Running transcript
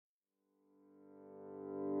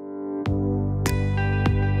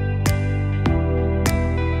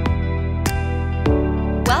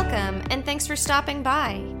thanks for stopping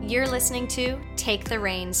by. You're listening to Take the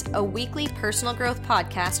Reins, a weekly personal growth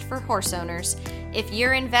podcast for horse owners. If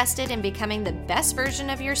you're invested in becoming the best version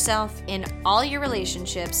of yourself in all your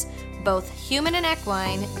relationships, both human and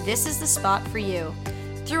equine, this is the spot for you.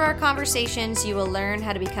 Through our conversations, you will learn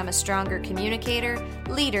how to become a stronger communicator,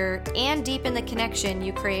 leader, and deepen the connection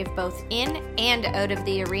you crave both in and out of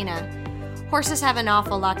the arena. Horses have an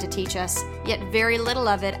awful lot to teach us, yet very little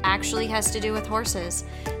of it actually has to do with horses.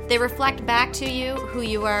 They reflect back to you who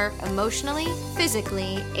you are emotionally,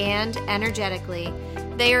 physically, and energetically.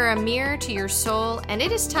 They are a mirror to your soul, and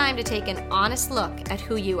it is time to take an honest look at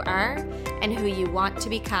who you are and who you want to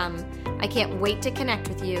become. I can't wait to connect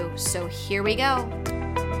with you, so here we go.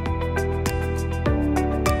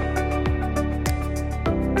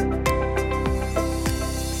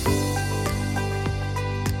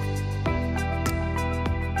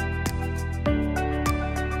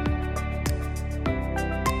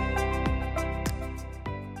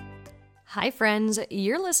 Hi friends,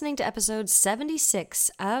 you're listening to episode 76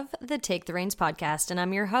 of the Take the Reins podcast, and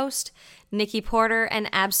I'm your host, Nikki Porter, and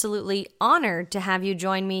absolutely honored to have you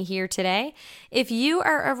join me here today. If you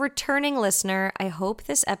are a returning listener, I hope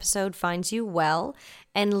this episode finds you well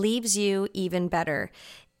and leaves you even better.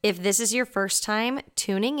 If this is your first time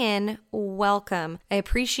tuning in, welcome. I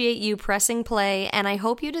appreciate you pressing play, and I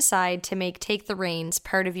hope you decide to make Take the Reins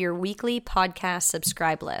part of your weekly podcast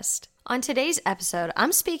subscribe list. On today's episode,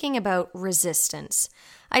 I'm speaking about resistance.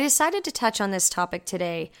 I decided to touch on this topic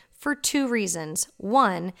today for two reasons.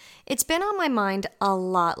 One, it's been on my mind a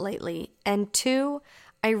lot lately, and two,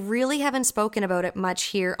 I really haven't spoken about it much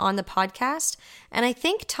here on the podcast, and I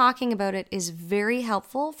think talking about it is very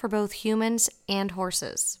helpful for both humans and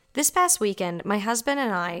horses. This past weekend, my husband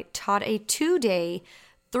and I taught a 2-day,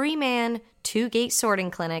 3-man, 2-gate sorting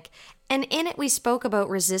clinic, and in it we spoke about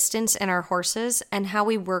resistance in our horses and how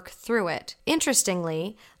we work through it.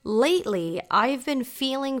 Interestingly, lately I've been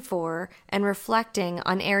feeling for and reflecting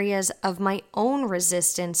on areas of my own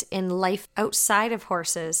resistance in life outside of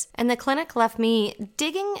horses, and the clinic left me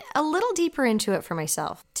digging a little deeper into it for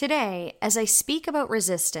myself. Today, as I speak about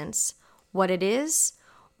resistance, what it is,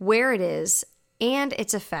 where it is, and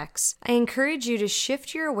its effects, I encourage you to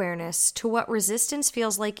shift your awareness to what resistance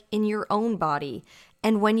feels like in your own body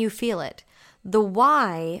and when you feel it. The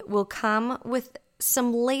why will come with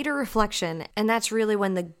some later reflection, and that's really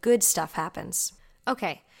when the good stuff happens.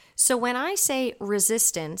 Okay, so when I say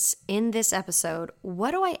resistance in this episode, what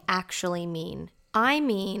do I actually mean? I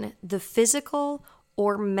mean the physical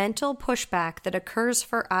or mental pushback that occurs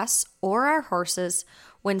for us or our horses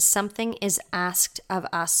when something is asked of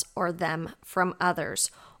us or them from others,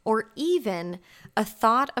 or even a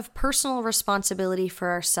thought of personal responsibility for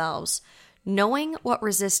ourselves. Knowing what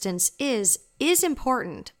resistance is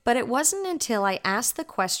important, but it wasn't until I asked the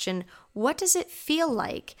question, what does it feel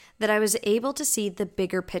like, that I was able to see the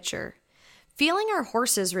bigger picture. Feeling our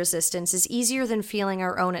horse's resistance is easier than feeling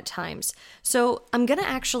our own at times, so I'm going to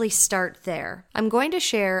actually start there. I'm going to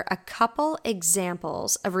share a couple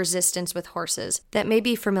examples of resistance with horses that may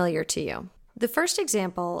be familiar to you. The first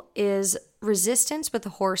example is resistance with the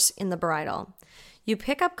horse in the bridle. You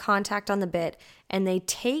pick up contact on the bit and they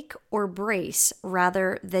take or brace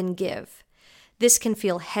rather than give. This can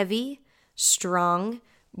feel heavy, strong,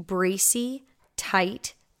 bracey,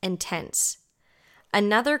 tight, and tense.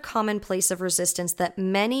 Another common place of resistance that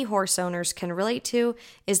many horse owners can relate to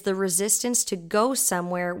is the resistance to go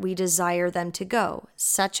somewhere we desire them to go,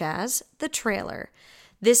 such as the trailer.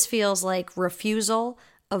 This feels like refusal,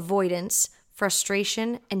 avoidance,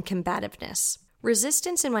 frustration, and combativeness.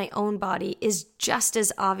 Resistance in my own body is just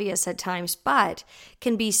as obvious at times, but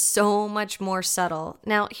can be so much more subtle.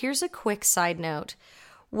 Now, here's a quick side note.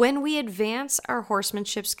 When we advance our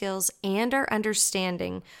horsemanship skills and our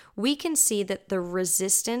understanding, we can see that the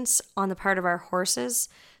resistance on the part of our horses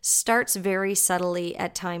starts very subtly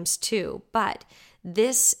at times too, but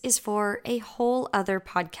this is for a whole other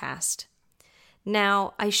podcast.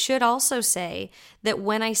 Now, I should also say that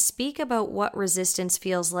when I speak about what resistance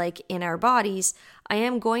feels like in our bodies, I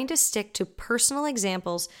am going to stick to personal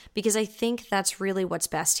examples because I think that's really what's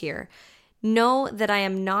best here. Know that I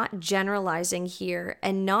am not generalizing here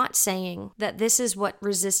and not saying that this is what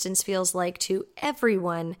resistance feels like to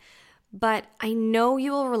everyone, but I know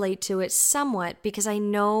you will relate to it somewhat because I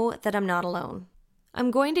know that I'm not alone. I'm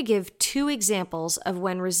going to give 2 examples of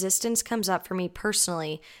when resistance comes up for me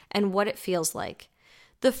personally and what it feels like.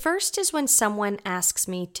 The first is when someone asks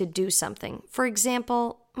me to do something. For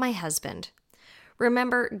example, my husband.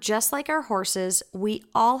 Remember, just like our horses, we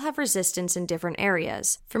all have resistance in different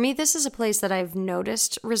areas. For me, this is a place that I've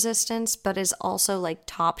noticed resistance, but is also like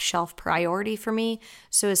top shelf priority for me,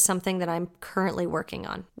 so is something that I'm currently working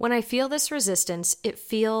on. When I feel this resistance, it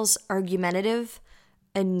feels argumentative,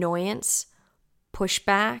 annoyance,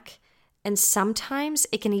 pushback, and sometimes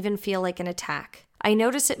it can even feel like an attack. I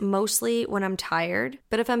notice it mostly when I'm tired,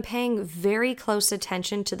 but if I'm paying very close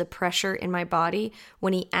attention to the pressure in my body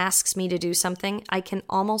when he asks me to do something, I can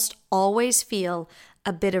almost always feel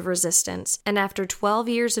a bit of resistance. And after 12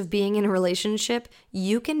 years of being in a relationship,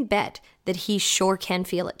 you can bet that he sure can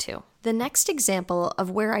feel it too. The next example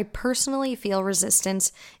of where I personally feel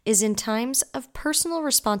resistance is in times of personal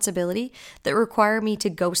responsibility that require me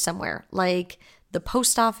to go somewhere, like the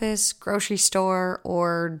post office, grocery store,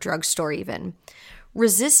 or drugstore even.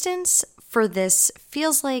 Resistance for this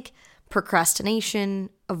feels like procrastination,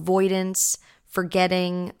 avoidance,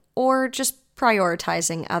 forgetting, or just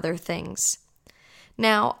prioritizing other things.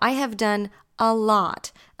 Now, I have done a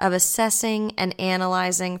lot of assessing and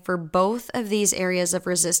analyzing for both of these areas of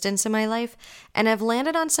resistance in my life, and I've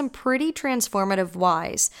landed on some pretty transformative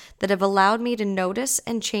whys that have allowed me to notice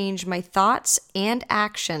and change my thoughts and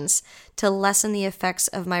actions to lessen the effects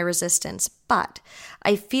of my resistance. But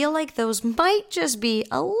I feel like those might just be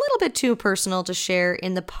a little bit too personal to share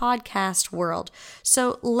in the podcast world.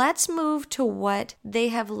 So let's move to what they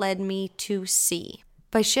have led me to see.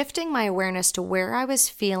 By shifting my awareness to where I was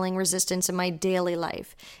feeling resistance in my daily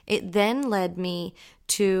life, it then led me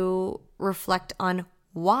to reflect on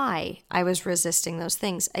why I was resisting those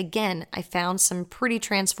things. Again, I found some pretty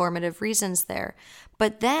transformative reasons there,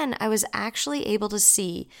 but then I was actually able to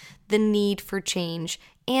see the need for change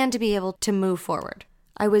and to be able to move forward.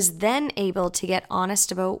 I was then able to get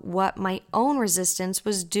honest about what my own resistance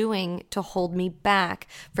was doing to hold me back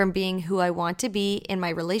from being who I want to be in my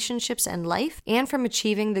relationships and life, and from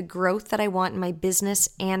achieving the growth that I want in my business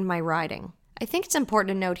and my riding. I think it's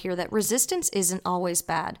important to note here that resistance isn't always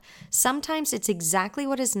bad. Sometimes it's exactly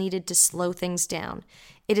what is needed to slow things down.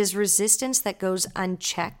 It is resistance that goes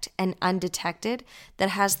unchecked and undetected that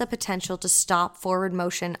has the potential to stop forward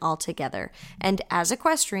motion altogether. And as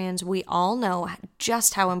equestrians, we all know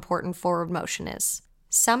just how important forward motion is.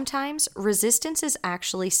 Sometimes resistance is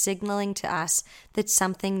actually signaling to us that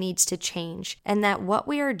something needs to change and that what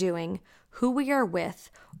we are doing, who we are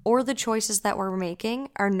with, or the choices that we're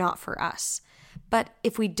making are not for us. But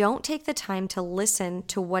if we don't take the time to listen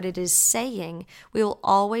to what it is saying, we will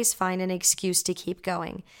always find an excuse to keep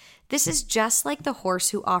going. This is just like the horse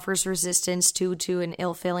who offers resistance to an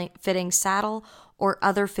ill-fitting saddle or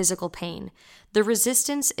other physical pain. The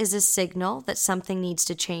resistance is a signal that something needs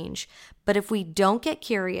to change. But if we don't get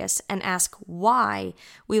curious and ask why,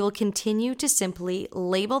 we will continue to simply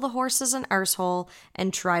label the horse as an arsehole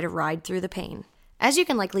and try to ride through the pain. As you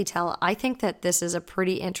can likely tell, I think that this is a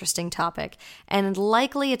pretty interesting topic, and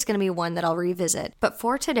likely it's going to be one that I'll revisit. But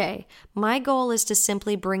for today, my goal is to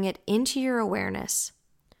simply bring it into your awareness.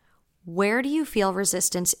 Where do you feel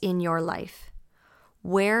resistance in your life?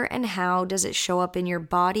 Where and how does it show up in your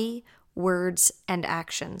body, words, and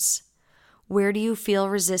actions? Where do you feel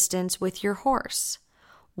resistance with your horse?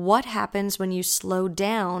 What happens when you slow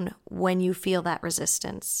down when you feel that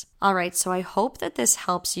resistance? All right, so I hope that this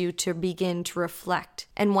helps you to begin to reflect.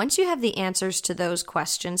 And once you have the answers to those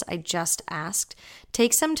questions I just asked,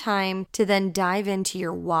 take some time to then dive into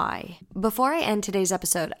your why. Before I end today's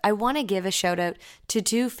episode, I want to give a shout out to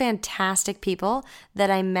two fantastic people that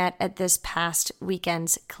I met at this past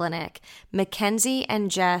weekend's clinic, Mackenzie and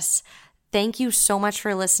Jess. Thank you so much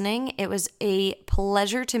for listening. It was a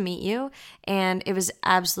pleasure to meet you, and it was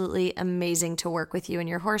absolutely amazing to work with you and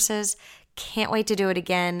your horses. Can't wait to do it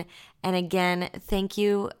again. And again, thank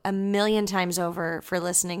you a million times over for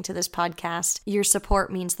listening to this podcast. Your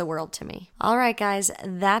support means the world to me. All right, guys,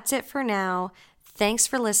 that's it for now. Thanks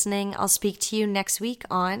for listening. I'll speak to you next week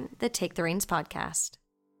on the Take the Reins podcast.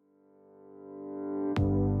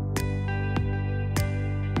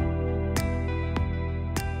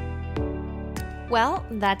 Well,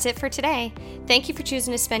 that's it for today. Thank you for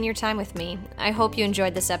choosing to spend your time with me. I hope you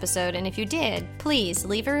enjoyed this episode, and if you did, please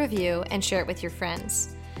leave a review and share it with your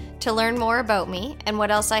friends. To learn more about me and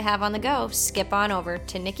what else I have on the go, skip on over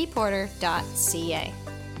to nikkiporter.ca.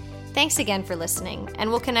 Thanks again for listening, and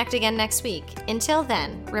we'll connect again next week. Until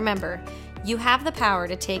then, remember, you have the power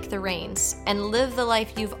to take the reins and live the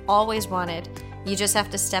life you've always wanted. You just have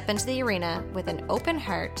to step into the arena with an open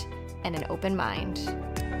heart and an open mind.